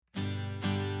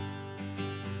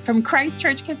From Christ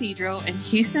Church Cathedral in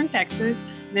Houston, Texas,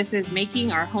 this is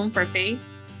Making Our Home for Faith,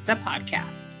 the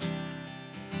podcast.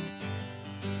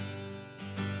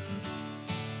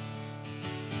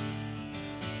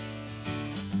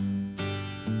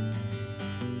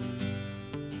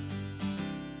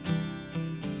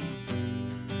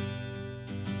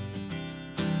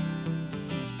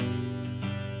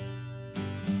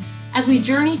 As we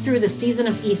journey through the season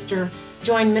of Easter,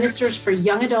 join ministers for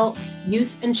young adults,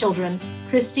 youth, and children,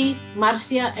 Christy,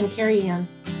 Marcia, and Carrie Ann,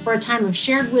 for a time of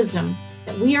shared wisdom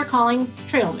that we are calling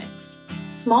Trail Mix,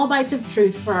 small bites of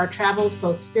truth for our travels,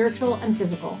 both spiritual and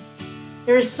physical.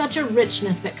 There is such a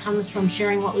richness that comes from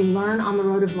sharing what we learn on the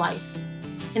road of life.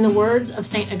 In the words of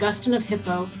St. Augustine of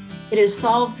Hippo, it is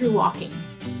solved through walking.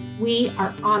 We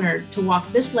are honored to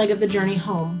walk this leg of the journey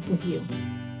home with you.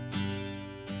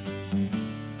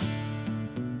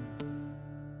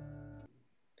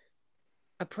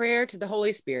 A prayer to the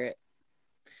Holy Spirit.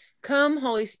 Come,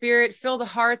 Holy Spirit, fill the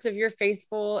hearts of your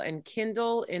faithful and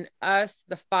kindle in us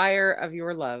the fire of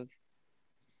your love.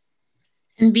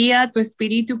 Envía tu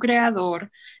Espíritu Creador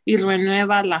y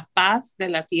renueva la paz de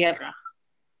la tierra.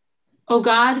 O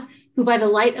God, who by the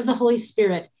light of the Holy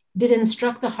Spirit did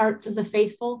instruct the hearts of the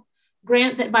faithful,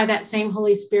 grant that by that same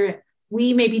Holy Spirit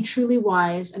we may be truly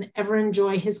wise and ever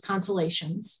enjoy his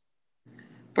consolations.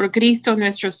 Por Cristo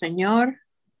nuestro Señor.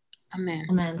 Amen.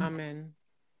 Amen. Amen.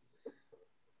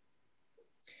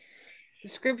 The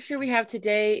scripture we have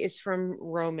today is from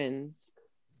Romans.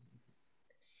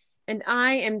 And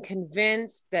I am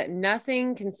convinced that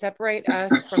nothing can separate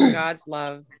us from God's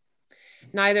love.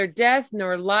 Neither death,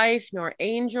 nor life, nor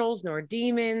angels, nor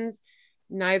demons,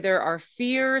 neither our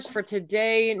fears for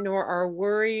today, nor our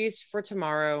worries for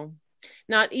tomorrow.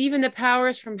 Not even the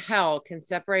powers from hell can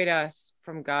separate us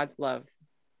from God's love.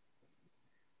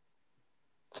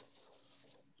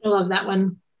 I love that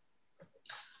one.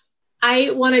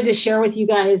 I wanted to share with you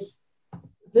guys,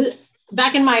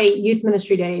 back in my youth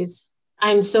ministry days,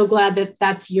 I'm so glad that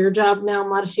that's your job now,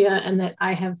 Marcia, and that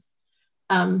I have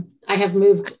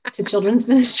moved to children's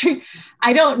ministry.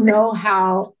 I don't know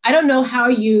how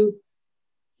to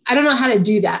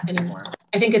do that anymore.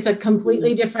 I think it's a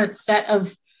completely different set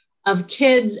of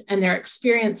kids, and their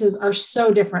experiences are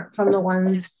so different from the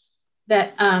ones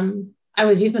that I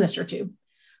was youth minister to.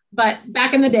 But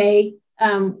back in the day,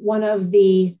 one of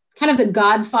the kind of the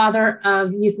godfather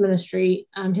of youth ministry,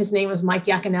 his name was Mike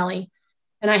Yaconelli.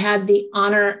 And I had the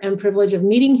honor and privilege of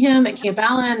meeting him at Camp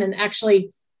Allen and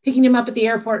actually picking him up at the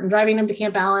airport and driving him to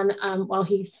Camp Allen while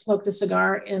he smoked a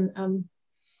cigar in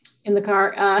the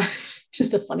car.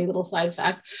 Just a funny little side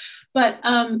fact. But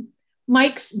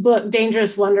Mike's book,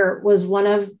 Dangerous Wonder, was one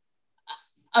of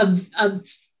a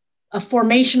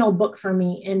formational book for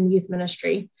me in youth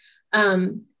ministry.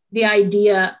 The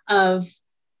idea of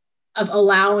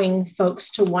allowing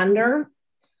folks to wonder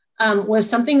was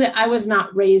something that I was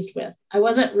not raised with. I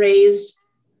was raised,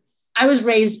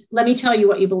 let me tell you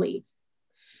what you believe.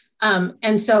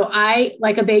 And so I,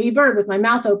 like a baby bird with my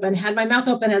mouth open, had my mouth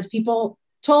open as people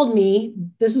told me,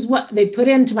 this is what they put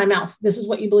into my mouth. This is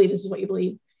what you believe. This is what you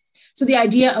believe. So the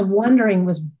idea of wondering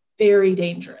was very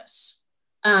dangerous.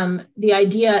 The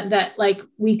idea that like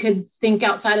we could think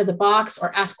outside of the box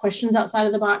or ask questions outside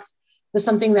of the box was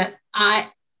something that I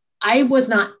was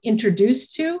not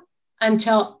introduced to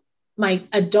until my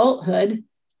adulthood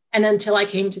and until I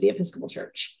came to the Episcopal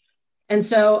Church. And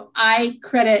so I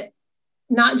credit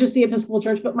not just the Episcopal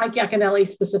Church, but Mike Yaconelli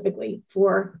specifically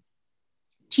for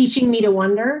teaching me to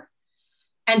wonder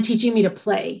and teaching me to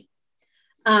play.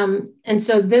 And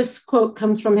so this quote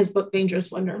comes from his book, Dangerous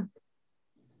Wonder.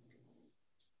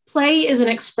 Play is an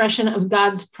expression of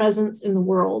God's presence in the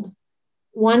world.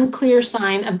 One clear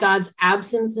sign of God's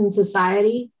absence in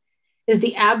society is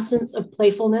the absence of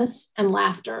playfulness and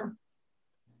laughter.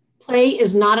 Play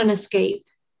is not an escape.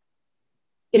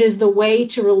 It is the way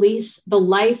to release the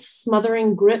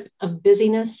life-smothering grip of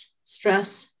busyness,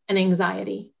 stress, and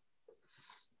anxiety.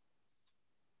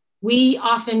 We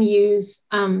often use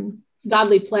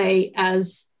godly play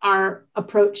as our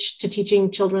approach to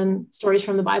teaching children stories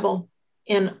from the Bible.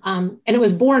 And it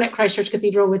was born at Christ Church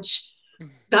Cathedral, which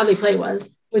godly play was,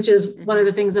 which is one of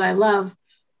the things that I love.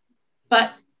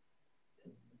 But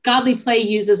godly play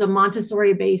uses a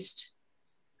Montessori-based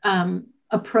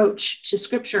approach to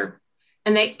scripture.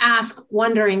 And they ask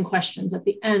wondering questions at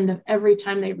the end of every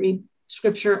time they read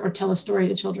scripture or tell a story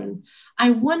to children. I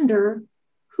wonder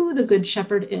who the Good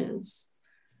Shepherd is.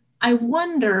 I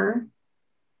wonder,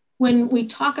 when we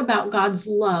talk about God's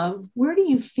love, where do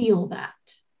you feel that?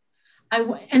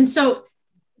 And so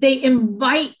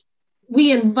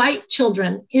we invite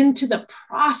children into the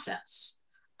process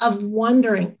of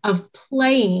wondering, of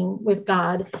playing with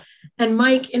God. And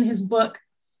Mike in his book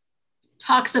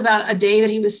talks about a day that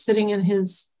he was sitting in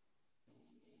his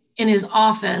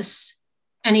office,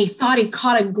 and he thought he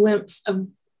caught a glimpse of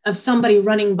somebody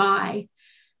running by.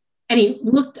 And he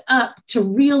looked up to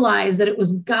realize that it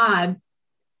was God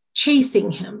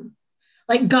chasing him,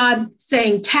 like God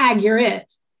saying, tag, you're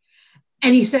it.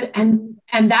 And he said, and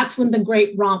that's when the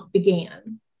great romp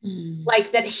began.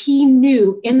 Like that he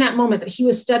knew in that moment that he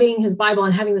was studying his Bible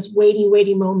and having this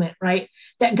weighty moment, right?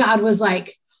 That God was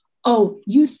like, oh,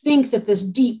 you think that this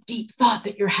deep thought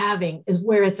that you're having is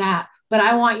where it's at, but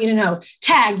I want you to know,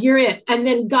 tag, you're it. And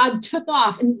then God took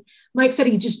off, and Mike said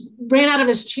he just ran out of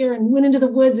his chair and went into the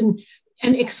woods and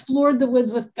explored the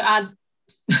woods with God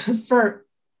for,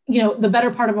 the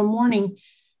better part of a morning.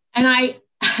 And I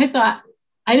thought,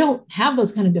 I don't have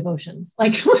those kind of devotions.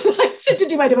 Like when I sit to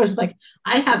do my devotions, like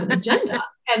I have an agenda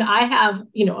and I have,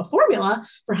 a formula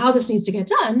for how this needs to get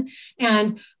done.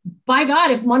 And by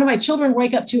God, if one of my children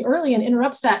wake up too early and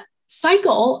interrupts that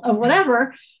cycle of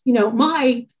whatever,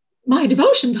 my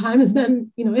devotion time has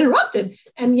been, interrupted.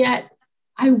 And yet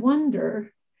I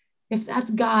wonder if that's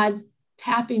God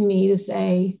tapping me to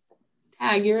say,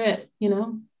 tag, you're it,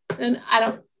 and I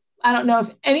don't know if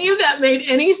any of that made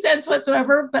any sense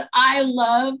whatsoever, but I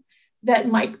love that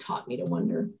Mike taught me to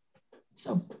wonder.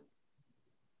 So.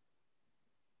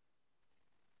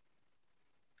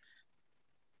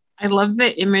 I love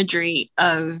the imagery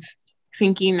of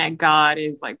thinking that God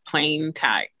is like playing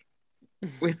tag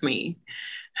with me.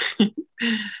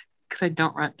 Because I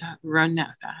don't run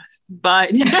that fast.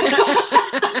 But you're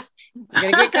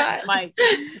gonna get caught.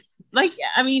 Like,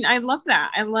 I mean, I love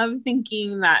that. I love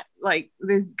thinking that like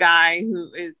this guy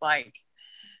who is like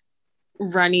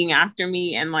running after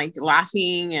me and like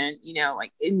laughing and,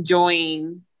 like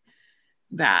enjoying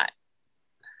that.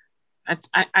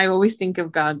 I always think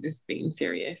of God just being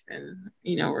serious and,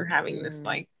 we're having this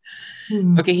like,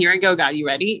 okay, here I go, God, you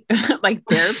ready? Like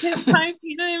therapist type,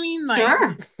 you know what I mean? Like,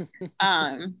 sure.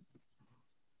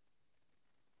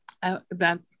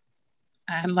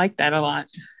 I like that a lot,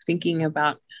 thinking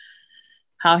about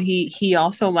how he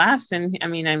also laughs. And I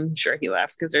mean, I'm sure he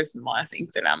laughs because there's a lot of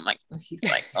things that I'm like, he's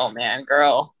like, oh man,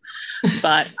 girl.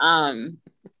 But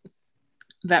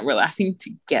that we're laughing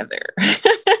together.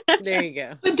 There you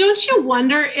go. But don't you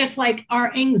wonder if like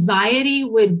our anxiety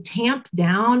would tamp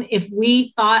down if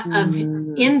we thought of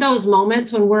in those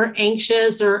moments when we're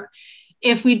anxious, or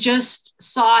if we just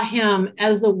saw him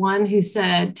as the one who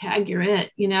said, tag, you're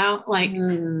it, like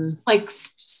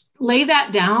lay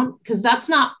that down, because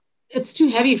it's too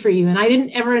heavy for you. And I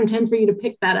didn't ever intend for you to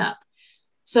pick that up.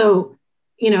 So,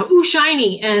 ooh,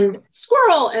 shiny and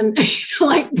squirrel and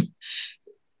like,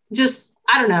 just,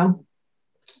 I don't know.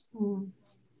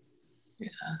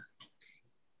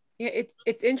 Yeah,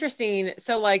 it's interesting.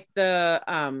 So like the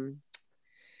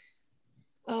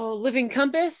Living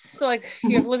Compass. So like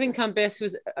you have Living Compass,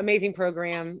 who's an amazing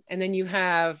program, and then you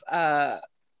have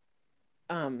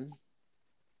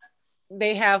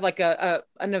they have like an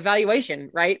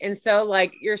evaluation, right? And so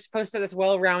like you're supposed to have this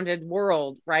well-rounded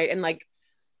world, right? And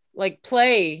like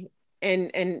play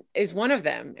and is one of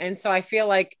them. And so I feel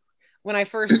like when I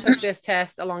first took this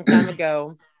test a long time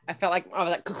ago, I felt like I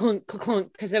was like clunk,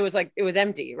 clunk, because it was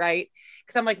empty, right?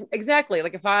 Because I'm like, exactly,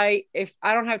 like if I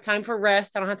don't have time for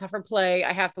rest, I don't have time for play,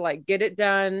 I have to like get it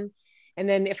done, and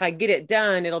then if I get it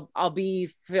done, I'll be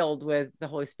filled with the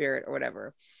Holy Spirit or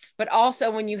whatever. But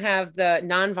also when you have the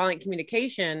nonviolent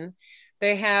communication,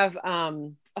 they have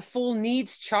a full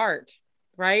needs chart,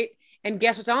 right? And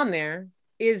guess what's on there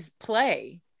is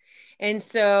play. And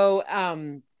so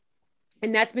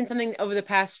and that's been something over the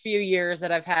past few years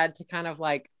that I've had to kind of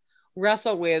like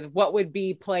wrestle with, what would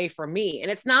be play for me. And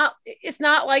it's not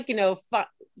like,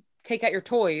 take out your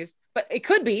toys, but it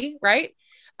could be, right?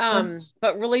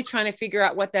 But really trying to figure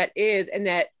out what that is,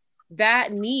 and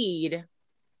that need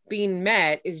being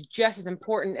met is just as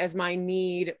important as my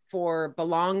need for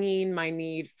belonging, my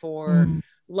need for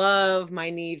love,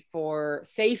 my need for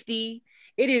safety.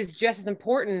 It is just as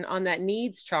important on that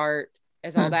needs chart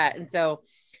as all that. And so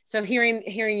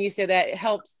hearing you say that, it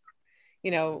helps,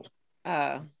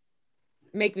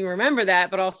 make me remember that,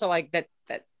 but also like that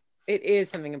it is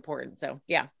something important. So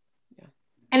yeah.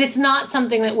 And it's not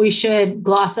something that we should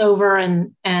gloss over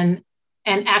and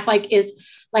act like it's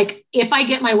like, if I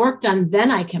get my work done,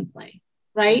 then I can play.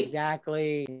 Right.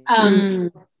 Exactly.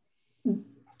 And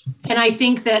I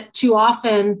think that too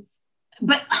often,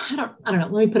 but I don't know,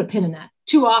 let me put a pin in that.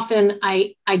 Too often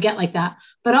I get like that,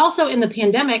 but also in the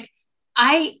pandemic,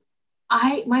 my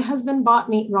husband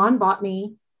Ron bought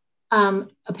me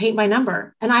a paint by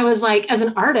number. And I was like, as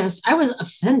an artist, I was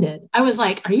offended. I was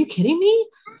like, are you kidding me?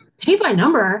 Paint by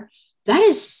number? That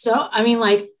is so, I mean,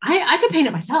 like I could paint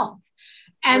it myself.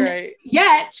 And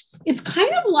yet it's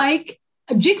kind of like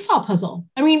a jigsaw puzzle.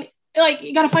 I mean, like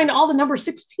you got to find all the number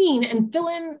 16 and fill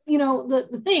in, you know,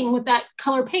 the thing with that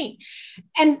color paint.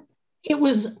 And it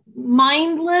was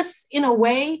mindless in a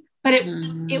way, but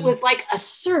it was like a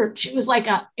search. It was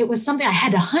something I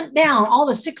had to hunt down all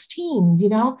the 16s, you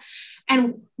know?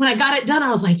 And when I got it done, I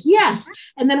was like, yes.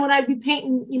 And then when I'd be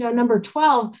painting, you know, number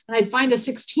 12 and I'd find a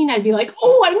 16, I'd be like,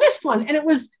 oh, I missed one. And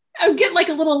I would get like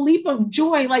a little leap of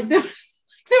joy. Like there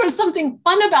was something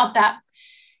fun about that.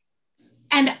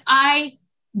 And I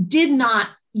did not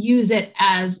use it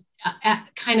as a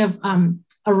kind of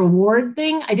a reward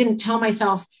thing. I didn't tell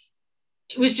myself,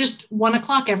 it was just 1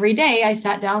 o'clock every day. I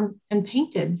sat down and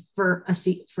painted for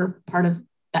part of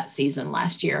that season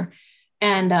last year.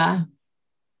 And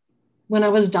when I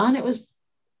was done, it was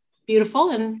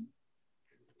beautiful and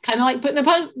kind of like putting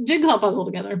a jigsaw puzzle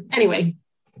together. Anyway.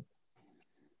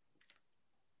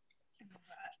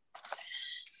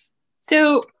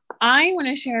 So I want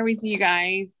to share with you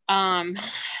guys a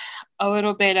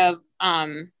little bit of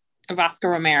Oscar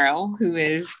Romero, who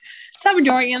is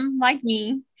Salvadorian like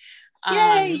me.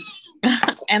 Yay!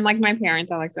 And like my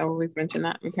parents, I like to always mention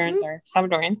that my parents are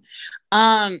Salvadorian.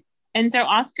 And so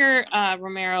Oscar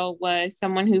Romero was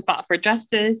someone who fought for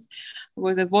justice,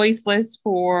 was a voice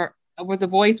for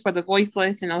the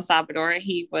voiceless in El Salvador.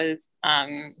 He was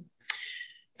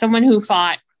someone who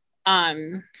fought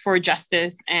for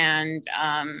justice and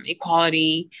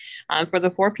equality for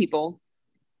the poor people.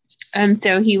 And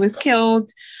so he was killed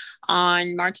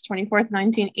on March 24th,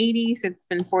 1980. So it's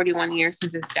been 41 years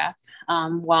since his death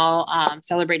while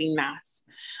celebrating Mass.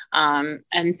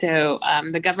 And so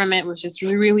the government was just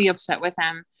really, really upset with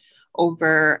him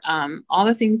over all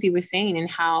the things he was saying and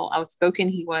how outspoken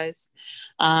he was.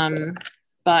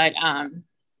 But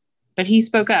he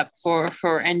spoke up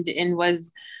and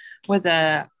was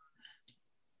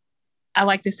I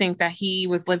like to think that he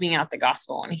was living out the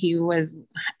gospel and he was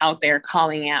out there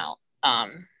calling out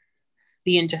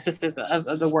the injustices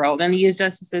of the world and the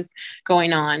injustices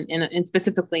going on in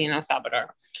specifically in El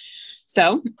Salvador.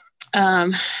 So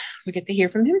we get to hear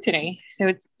from him today. So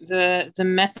it's the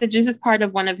message. This is part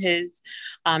of one of his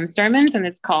sermons, and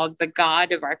it's called "The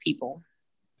God of Our People."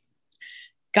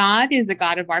 God is the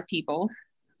God of our people,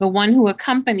 the one who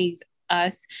accompanies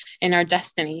us in our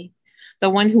destiny, the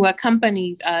one who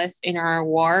accompanies us in our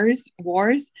wars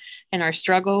and our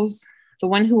struggles, the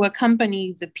one who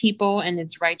accompanies the people in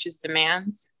its righteous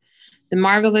demands. The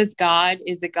marvelous God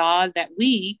is a God that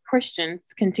we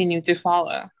Christians continue to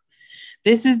follow.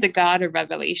 This is the God of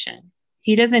revelation.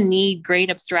 He doesn't need great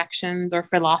abstractions or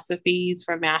philosophies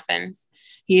from Athens.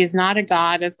 He is not a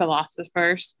God of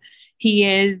philosophers. He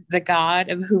is the God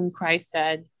of whom Christ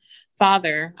said,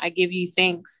 Father, I give you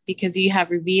thanks because you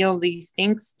have revealed these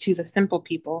things to the simple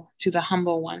people, to the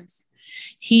humble ones.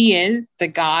 He is the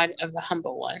God of the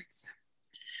humble ones.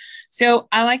 So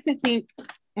I like to think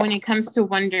when it comes to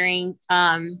wondering,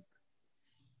 I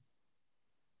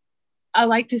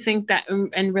like to think that,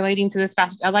 and relating to this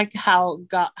passage, I like how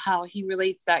he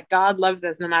relates that God loves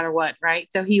us no matter what, right?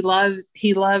 So he loves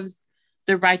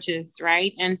the righteous,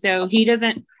 right? And so he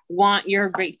doesn't want your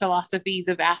great philosophies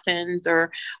of Athens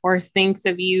or thinks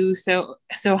of you so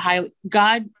highly.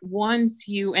 God wants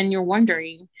you, and you're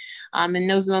wondering, in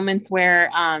those moments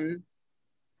where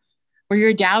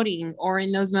you're doubting, or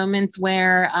in those moments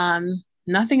where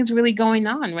nothing's really going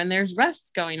on, when there's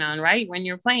rest going on, right? When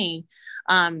you're playing,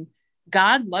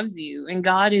 God loves you and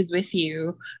God is with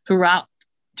you through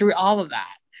all of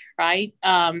that, right?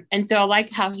 And so I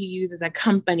like how he uses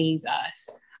accompanies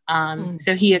us.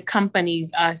 So he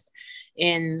accompanies us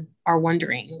in our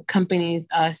wandering, accompanies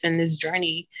us in this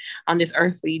journey, on this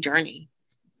earthly journey.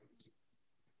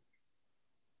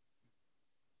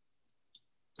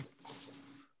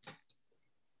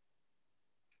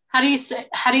 How do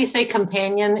you say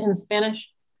companion in Spanish?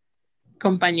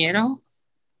 Compañero.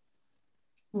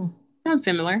 Sounds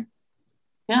similar.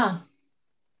 Yeah.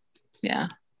 Yeah.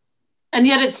 And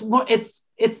yet it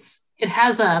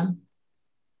has a,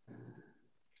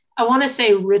 I want to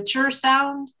say, richer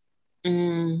sound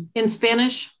in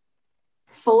Spanish,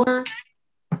 fuller.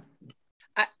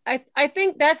 I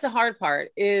think that's the hard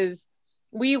part, is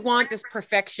we want this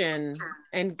perfection,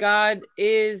 and God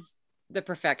is the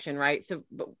perfection, right? So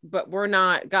but we're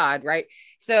not God, right?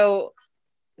 So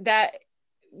that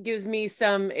gives me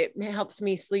it helps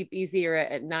me sleep easier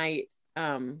at night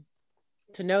to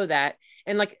know that.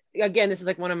 And like, again, this is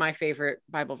like one of my favorite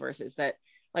Bible verses, that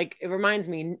Like, it reminds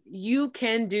me, you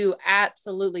can do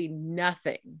absolutely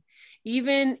nothing,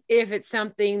 even if it's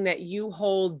something that you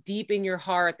hold deep in your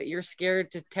heart that you're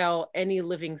scared to tell any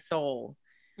living soul.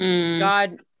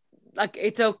 God, like,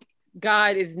 it's okay.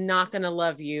 God is not going to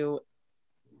love you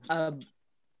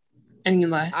any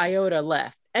less, iota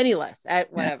left, any less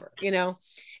at whatever, you know?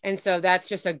 And so that's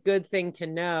just a good thing to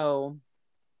know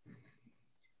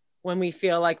when we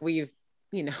feel like we've,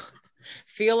 you know,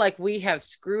 feel like we have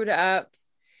screwed up.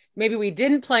 Maybe we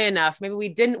didn't play enough. Maybe we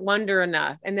didn't wonder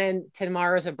enough. And then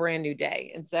tomorrow's a brand new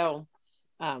day. And so,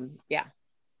 yeah.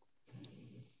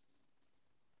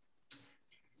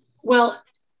 Well,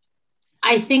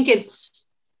 I think it's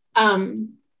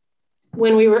when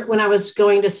I was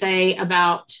going to say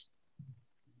about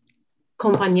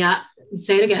compañía,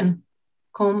 say it again.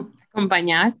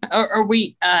 Compañía, or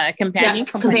we companion,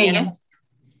 yeah,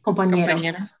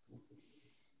 compañero.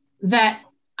 That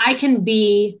I can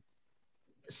be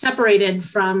separated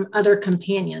from other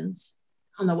companions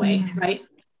on the way, right?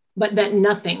 But that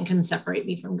nothing can separate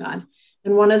me from God.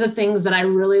 And one of the things that I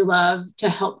really love to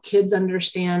help kids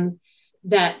understand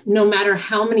that no matter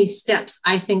how many steps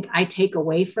I think I take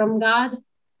away from God,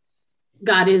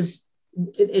 God is,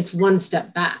 it's one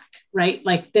step back, right?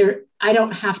 Like I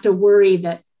don't have to worry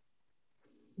that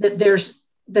there's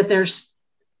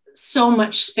so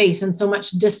much space and so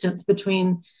much distance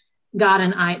between God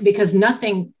and I, because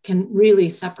nothing can really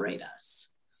separate us.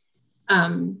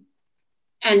 And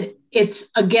it's,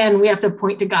 again, we have to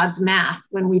point to God's math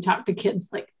when we talk to kids,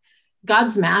 like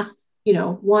God's math,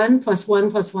 1 +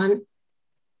 1 + 1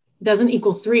 doesn't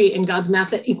equal 3 in God's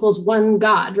math, that equals one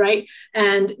God, right?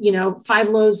 And, 5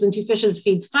 loaves and 2 fishes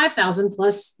feeds 5,000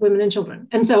 plus women and children.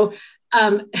 And so,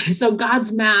 so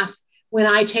God's math, when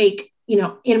I take,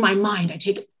 in my mind, I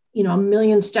take, a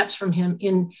million steps from him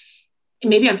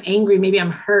maybe I'm angry, maybe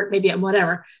I'm hurt, maybe I'm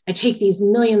whatever. I take these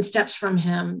million steps from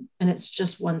him and it's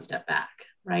just one step back,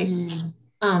 right?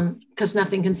 Because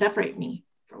nothing can separate me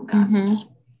from God.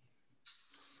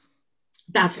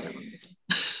 That's what I want to say.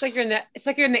 It's like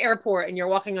you're in the airport and you're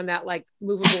walking on that like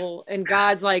movable, and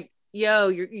God's like, yo,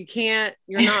 you're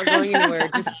not going anywhere.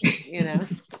 Just,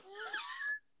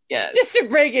 yeah, just to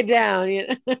break it down,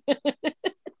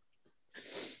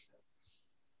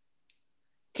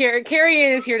 Carrie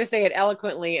is here to say it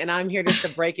eloquently, and I'm here just to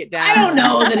break it down. I don't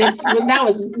know that that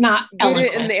was not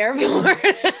eloquent. In the airport.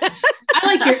 I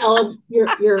like your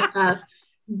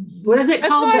what is it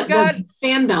called? The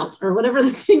fan belt or whatever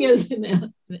the thing is in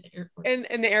the airport.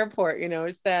 In the airport,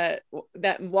 it's that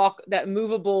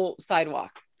movable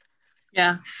sidewalk.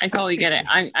 Yeah, I totally get it.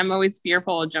 I'm always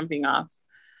fearful of jumping off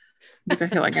because I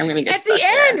feel like I'm going to get at the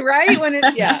end, there. Right? When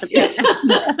it's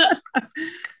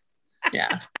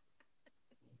yeah.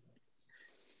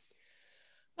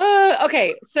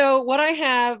 Okay, so what I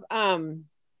have,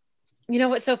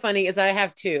 what's so funny is I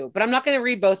have 2, but I'm not going to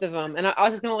read both of them, and I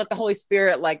was just going to let the Holy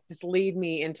Spirit just lead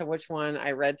me into which one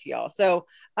I read to y'all. So,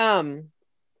 so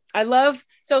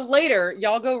later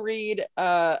y'all go read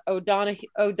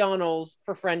O'Donnell's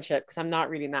For Friendship, because I'm not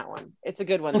reading that one. It's a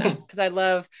good one though, because I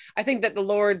think that the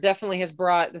Lord definitely has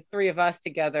brought the 3 of us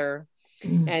together,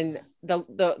 and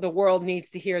the world needs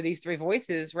to hear these 3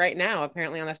 voices right now,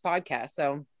 apparently, on this podcast.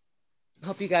 So I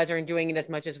hope you guys are enjoying it as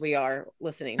much as we are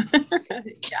listening.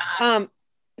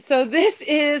 So this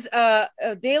is a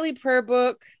daily prayer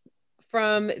book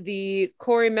from the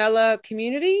Corimella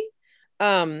community.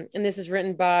 And this is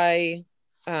written by,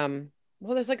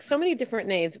 there's like so many different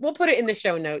names. We'll put it in the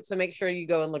show notes, so make sure you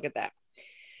go and look at that.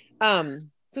 So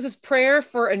this is prayer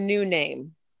for a new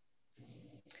name.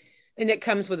 And it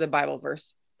comes with a Bible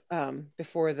verse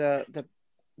before the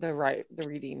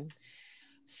reading.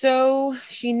 So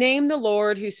she named the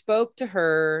Lord who spoke to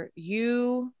her,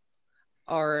 "You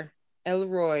are El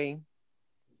Roi."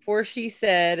 For she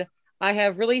said, "I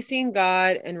have really seen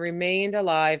God and remained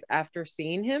alive after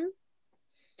seeing him."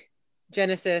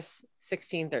 Genesis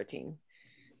 16:13.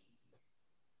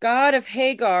 God of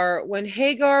Hagar, when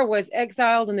Hagar was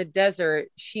exiled in the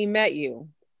desert, she met you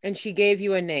and she gave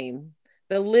you a name,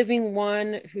 the living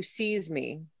one who sees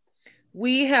me.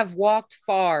 We have walked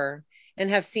far and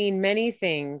have seen many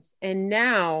things. And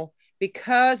now,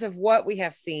 because of what we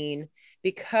have seen,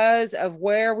 because of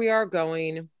where we are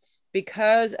going,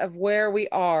 because of where we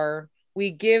are, we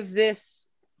give this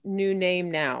new name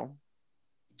now.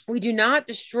 We do not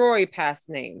destroy past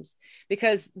names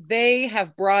because they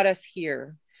have brought us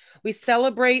here. We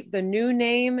celebrate the new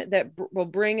name that will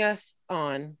bring us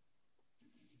on,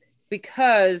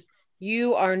 because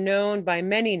you are known by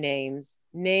many names,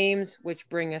 names which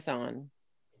bring us on.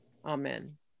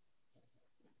 Amen.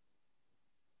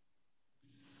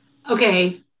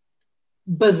 Okay.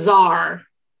 Bizarre.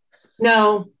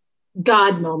 No,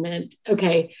 God moment.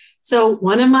 Okay. So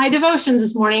one of my devotions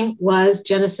this morning was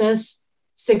Genesis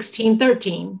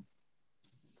 16:13.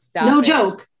 Stop No it.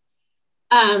 joke.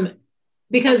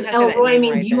 Because I'm gonna say that Elroy name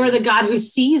means right you then. are the God who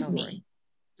sees Elroy. me.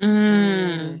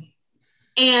 Mm.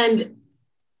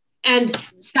 And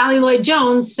Sally Lloyd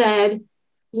Jones said,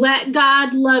 let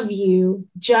God love you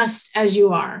just as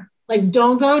you are. Like,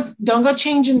 don't go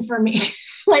changing for me.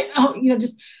 Like,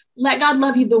 just let God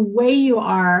love you the way you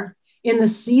are in the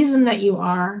season that you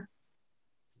are.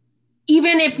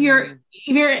 Even if you're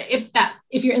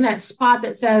in that spot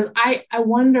that says, I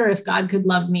wonder if God could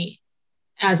love me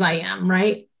as I am,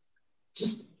 right?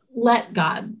 Just let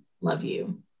God love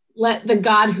you. Let the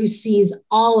God who sees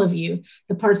all of you,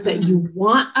 the parts that you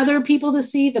want other people to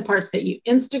see, the parts that you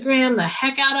Instagram the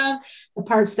heck out of, the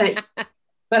parts that,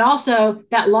 but also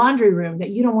that laundry room that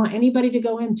you don't want anybody to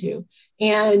go into.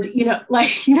 And,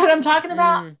 like, you know what I'm talking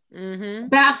about? Mm-hmm.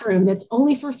 Bathroom that's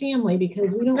only for family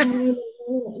because we don't want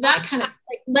that kind of,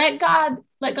 like, let God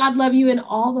love you in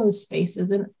all those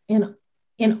spaces and in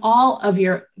all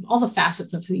the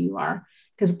facets of who you are,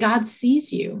 because God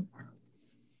sees you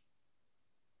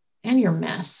and your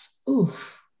mess. Ooh.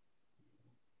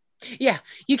 Yeah,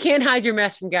 you can't hide your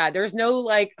mess from God. There's no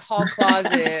like hall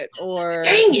closet or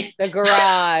Dang it. the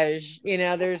garage.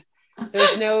 There's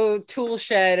no tool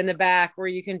shed in the back where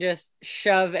you can just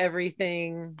shove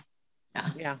everything.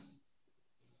 Yeah.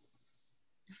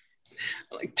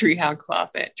 Like treehouse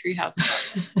closet.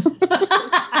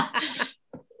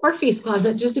 Or feast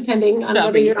closet, just depending on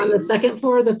whether you're on the second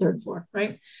floor or the third floor,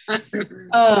 right?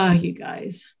 Oh, you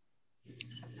guys.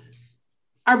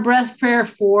 Our breath prayer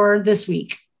for this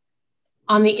week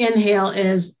on the inhale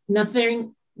is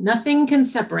nothing can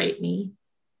separate me.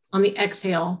 On the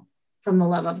exhale, from the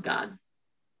love of God.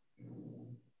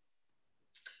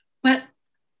 But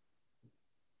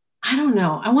I don't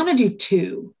know. I want to do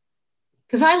 2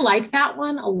 because I like that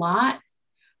one a lot.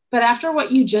 But after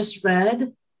what you just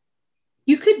read,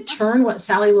 you could turn what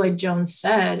Sally Lloyd Jones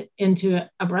said into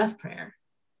a breath prayer.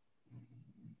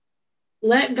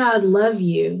 Let God love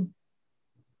you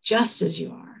just as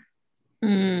you are.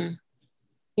 Mm.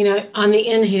 On the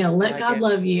inhale, let God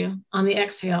love you. On the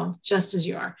exhale, just as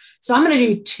you are. So I'm going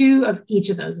to do 2 of each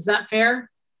of those. Is that fair?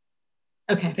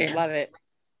 Okay. Fair. Love it.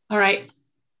 All right.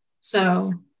 So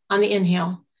on the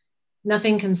inhale,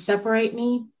 nothing can separate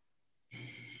me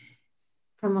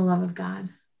from the love of God.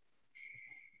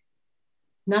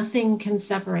 Nothing can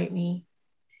separate me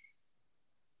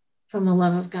from the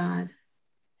love of God.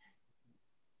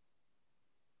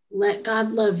 Let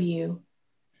God love you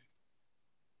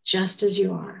just as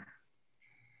you are.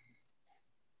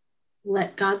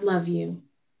 Let God love you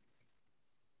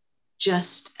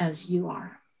just as you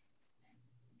are.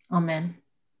 Amen.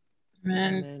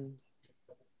 Amen.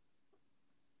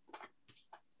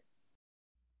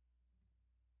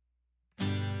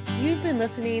 You've been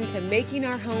listening to Making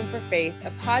Our Home for Faith, a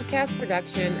podcast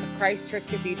production of Christ Church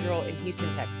Cathedral in Houston,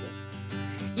 Texas.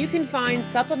 You can find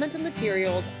supplemental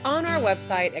materials on our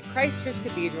website at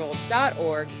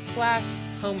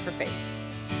christchurchcathedral.org/homeforfaith.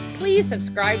 Please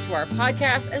subscribe to our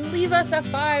podcast and leave us a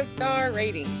 5-star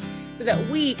rating so that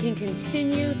we can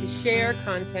continue to share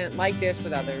content like this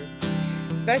with others.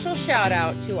 Special shout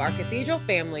out to our Cathedral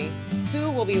family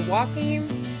who will be walking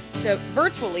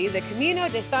virtually the Camino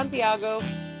de Santiago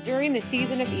during the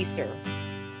season of Easter.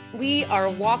 We are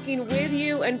walking with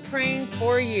you and praying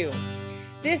for you.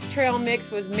 This trail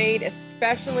mix was made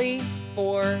especially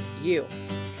for you.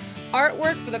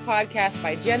 Artwork for the podcast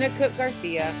by Jenna Cook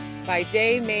Garcia by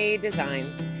Day May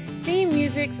Designs. Theme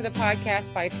music for the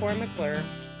podcast by Tor McClure.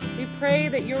 We pray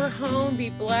that your home be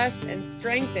blessed and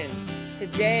strengthened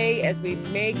today as we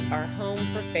make our home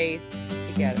for faith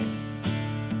together.